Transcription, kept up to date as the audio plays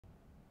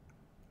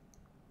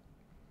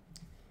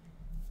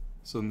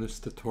So in this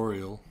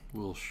tutorial,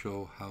 we'll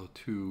show how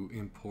to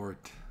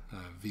import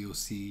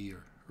VOC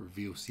or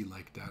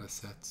VOC-like data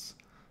sets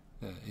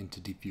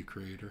into DeepView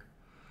Creator.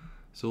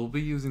 So we'll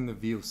be using the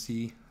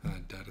VOC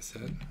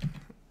dataset.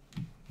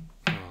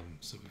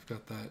 So we've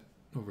got that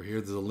over here.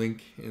 There's a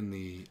link in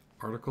the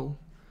article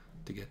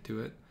to get to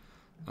it.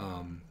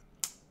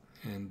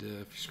 And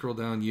if you scroll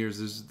down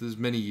years, there's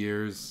many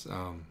years.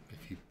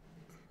 If you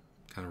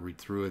kind of read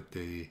through it,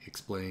 they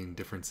explain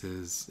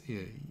differences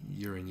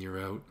year in, year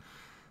out.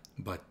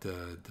 But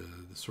the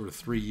sort of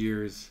 3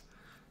 years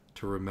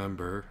to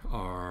remember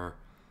are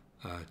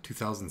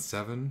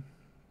 2007,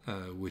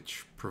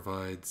 which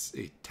provides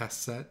a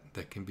test set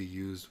that can be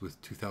used with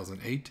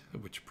 2008,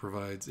 which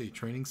provides a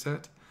training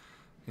set,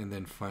 and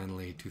then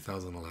finally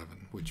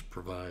 2011, which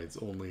provides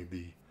only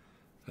the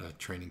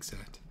training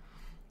set.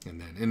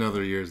 And then in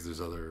other years, there's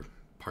other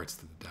parts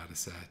to the data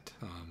set.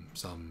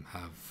 Some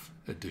have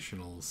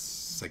additional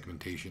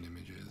segmentation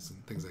images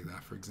and things like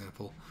that, for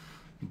example.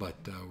 But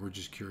we're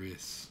just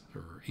curious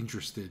or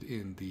interested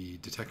in the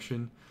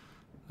detection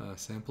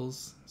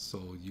samples,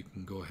 so you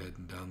can go ahead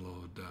and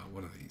download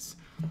one of these.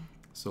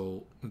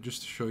 So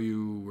just to show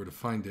you where to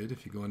find it,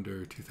 if you go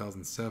under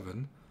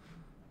 2007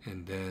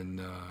 and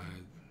then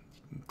you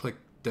can click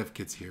dev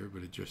kits here,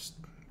 but it just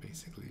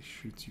basically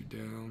shoots you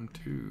down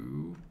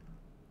to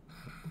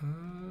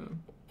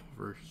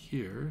over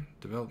here,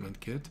 development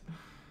kit,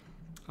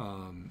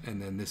 and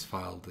then this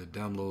file, the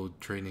download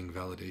training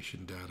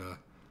validation data,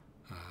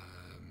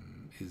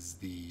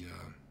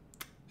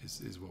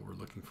 is what we're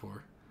looking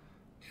for.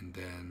 And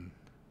then,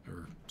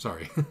 or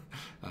sorry,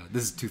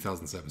 this is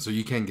 2007, so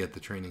you can get the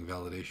training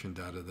validation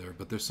data there,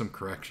 but there's some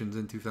corrections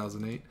in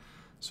 2008.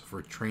 So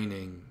for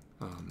training,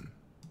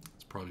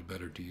 it's probably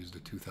better to use the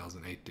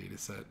 2008 data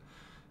set.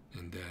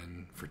 And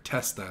then for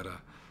test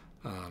data,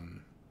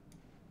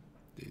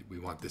 we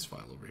want this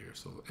file over here,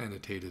 so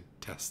annotated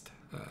test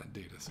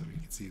data. So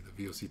you can see the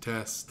VOC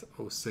test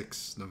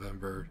 06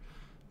 November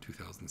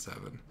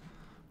 2007.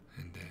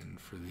 And then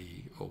for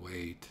the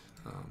 08,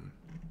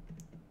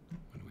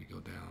 when we go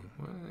down,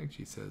 well, it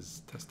actually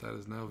says test data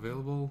is now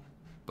available,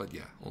 but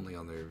yeah, only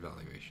on their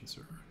evaluation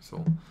server.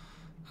 So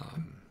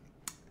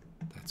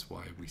that's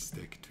why we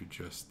stick to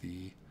just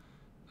the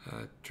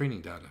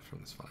training data from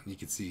this file. You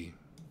can see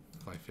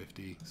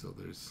 550, so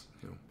there's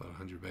about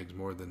 100 megs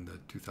more than the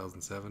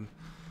 2007.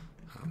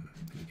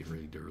 You can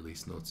read the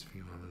release notes if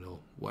you want to know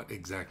what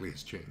exactly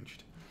has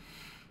changed.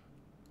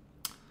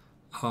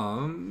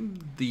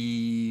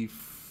 The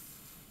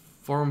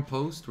forum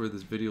post where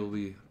this video will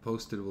be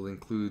posted will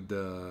include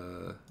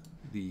the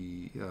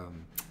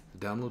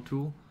download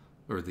tool,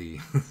 or the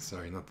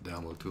sorry, not the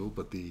download tool,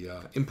 but the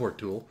import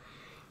tool.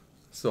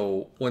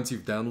 So once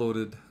you've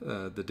downloaded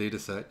the data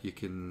set, you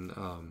can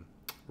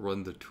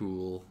run the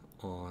tool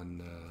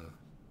on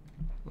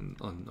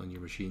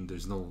your machine.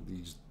 There's no,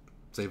 you just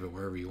save it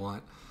wherever you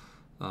want.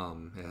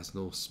 It has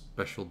no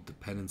special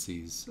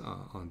dependencies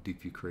on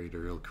DeepView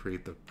Creator. It'll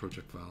create the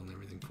project file and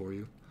everything for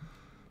you.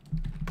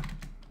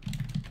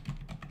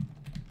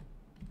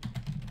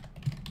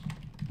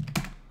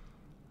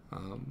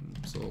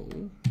 So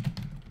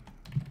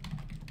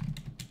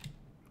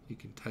you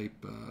can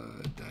type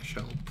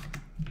 -help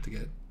to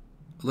get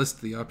a list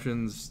of the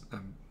options.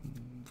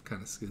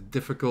 Kind of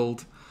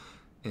difficult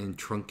and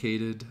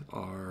truncated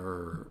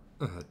are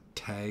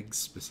tags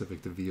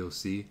specific to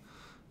VOC.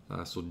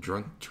 So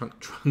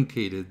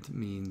truncated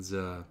means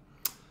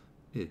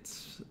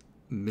it's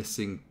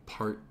missing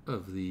part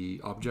of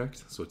the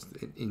object, so it's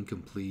an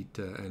incomplete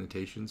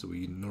annotation, so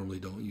we normally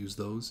don't use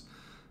those.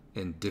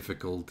 And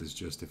difficult is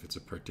just if it's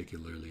a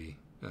particularly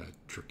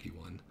tricky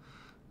one.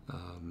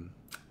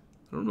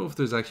 I don't know if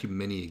there's actually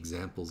many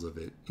examples of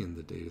it in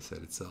the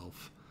dataset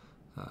itself,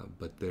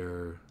 but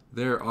they're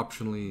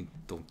optionally,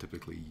 don't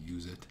typically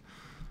use it.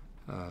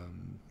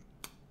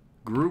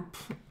 Group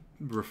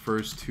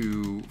refers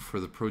to for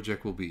the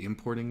project we'll be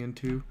importing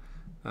into,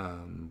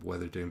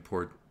 whether to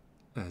import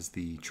as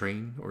the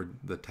train or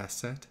the test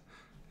set.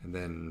 And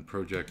then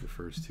project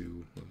refers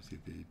to obviously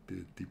the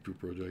DeepView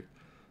project.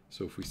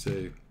 So if we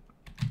say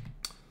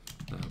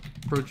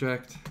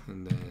project,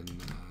 and then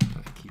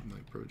I keep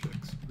my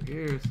projects over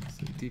here, so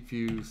say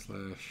DeepView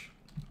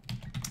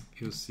 /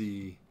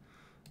 VOC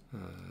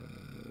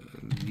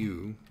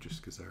new, just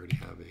because I already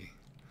have a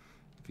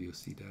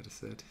VOC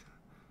dataset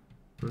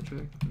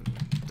project,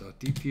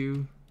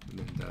 .deepview, and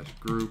then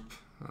 -group.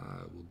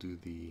 We'll do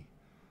the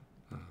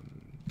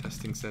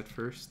testing set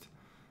first,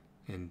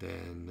 and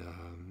then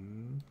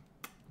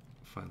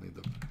finally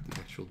the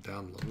actual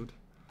download.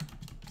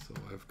 So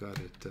I've got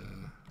it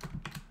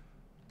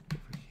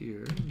over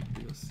here,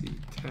 VOC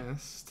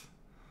test.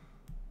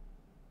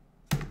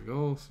 There we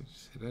go. So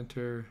just hit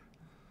enter.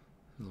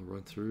 It'll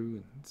run through,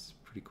 and it's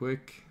pretty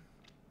quick.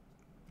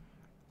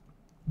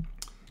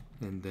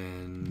 And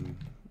then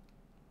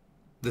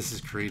this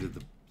has created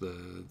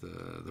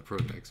the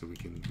project, so we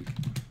can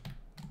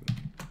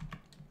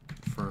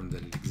confirm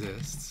that it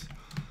exists.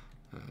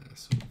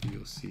 So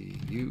VOC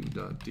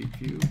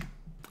new.deepview,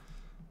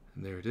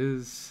 and there it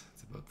is.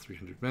 It's about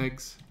 300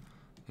 megs.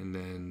 and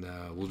then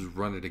we'll just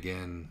run it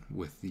again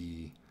with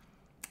the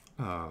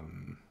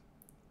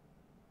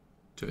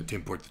to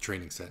import the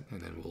training set,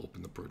 and then we'll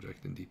open the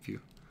project in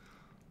DeepView.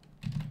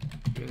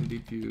 Again,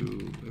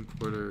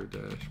 deepview-importer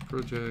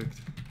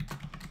 -project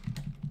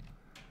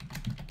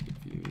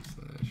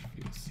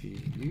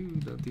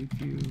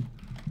deepview/voc-new.deepview,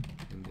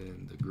 and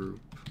then the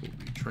group will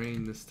be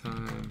train this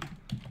time.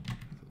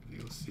 So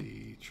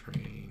VOC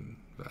train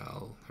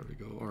val, there we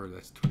go, or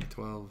that's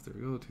 2012, there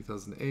we go,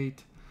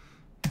 2008,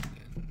 and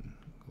then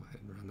go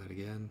ahead and run that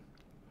again.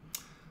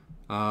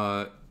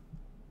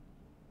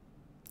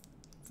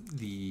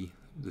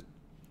 The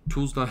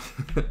tool's not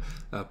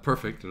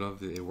perfect.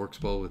 It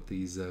works well with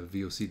these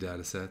VOC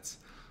data sets,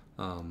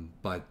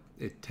 but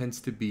it tends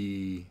to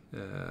be,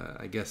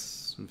 I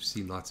guess we've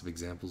seen lots of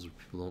examples where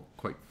people don't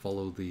quite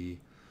follow the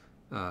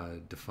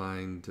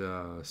defined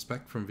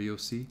spec from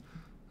VOC.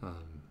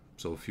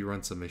 So if you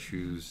run some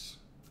issues,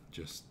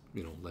 just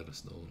let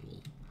us know,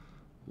 and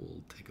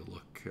we'll take a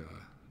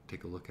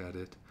look at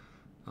it.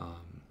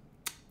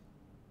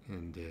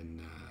 And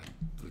then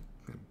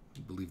I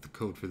believe the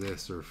code for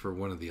this, or for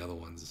one of the other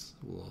ones,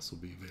 will also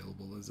be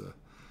available as a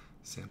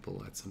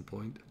sample at some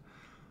point.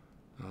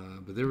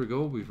 But there we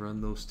go, we've run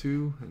those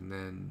two, and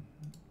then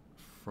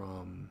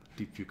from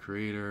DeepView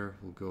Creator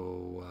we'll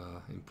go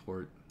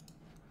import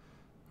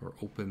or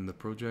open the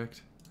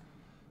project.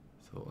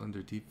 So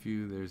under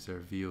DeepView there's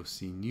our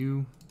VOC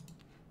new,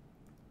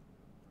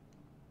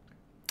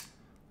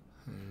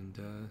 and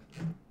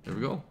there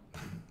we go.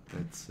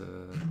 That's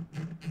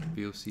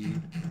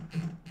VOC.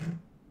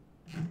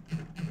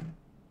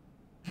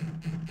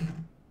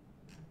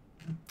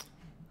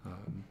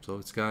 So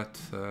it's got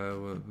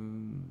a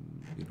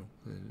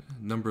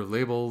number of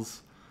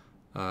labels.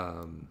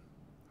 I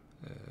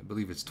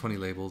believe it's 20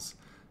 labels,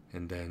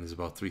 and then there's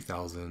about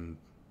 3,000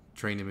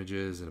 train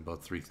images and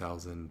about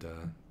 3,000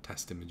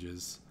 test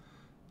images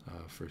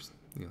for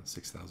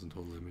 6,000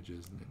 total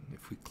images. And then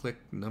if we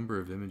click number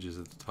of images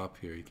at the top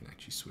here, you can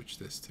actually switch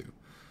this to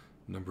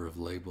number of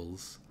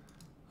labels,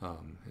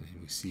 and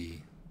we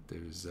see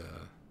there's it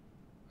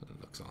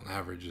looks on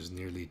average is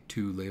nearly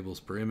 2 labels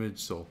per image,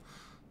 so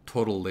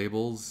total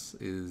labels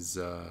is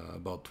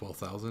about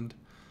 12,000,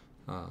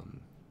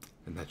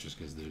 and that's just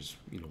because there's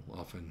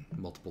often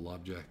multiple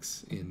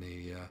objects in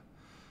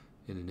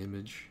an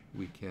image.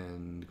 We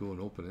can go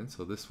and open it.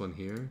 So this one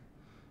here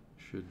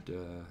should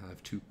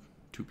have two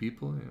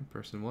people,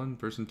 person 1,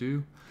 person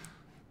 2,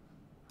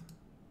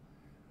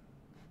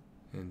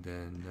 and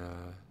then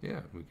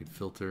we could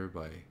filter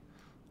by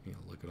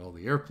look at all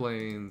the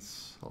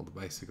airplanes, all the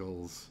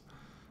bicycles,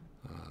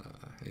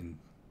 and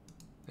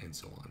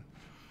so on.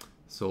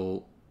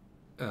 So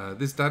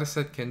this data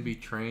set can be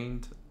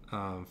trained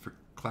for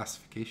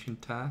classification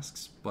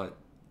tasks, but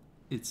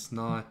it's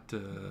not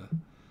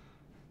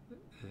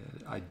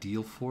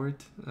ideal for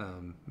it,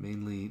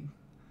 mainly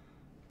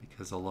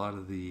because a lot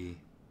of the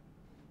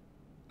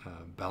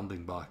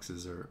bounding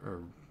boxes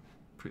are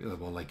pretty,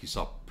 well, like you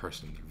saw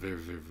person, they're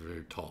very, very,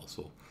 very tall,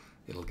 so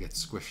it'll get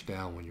squished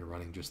down when you're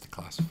running just the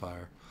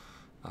classifier.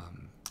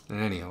 And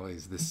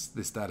anyways,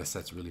 this data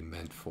set's really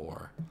meant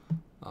for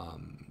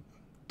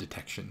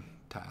detection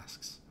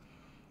tasks.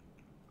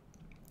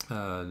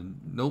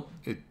 Nope,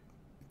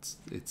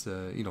 it's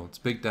a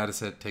big data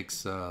set,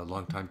 takes a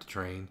long time to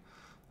train.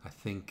 I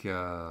think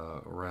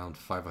around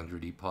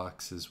 500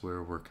 epochs is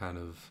where we're kind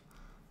of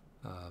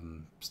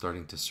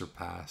starting to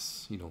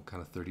surpass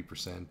kind of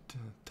 30%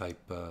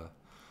 type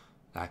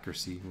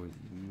accuracy. We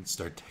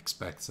start to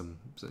expect some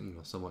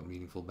somewhat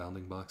meaningful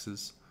bounding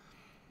boxes.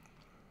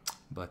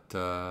 But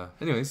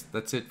anyways,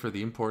 that's it for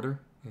the importer,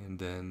 and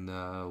then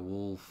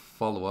we'll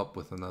follow up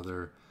with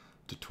another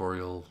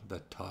tutorial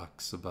that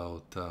talks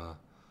about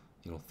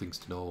things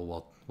to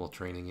know while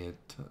training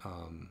it,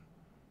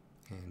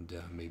 and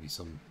maybe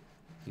some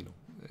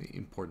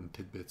important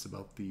tidbits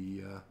about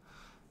the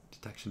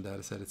detection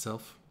data set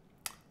itself.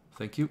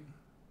 Thank you.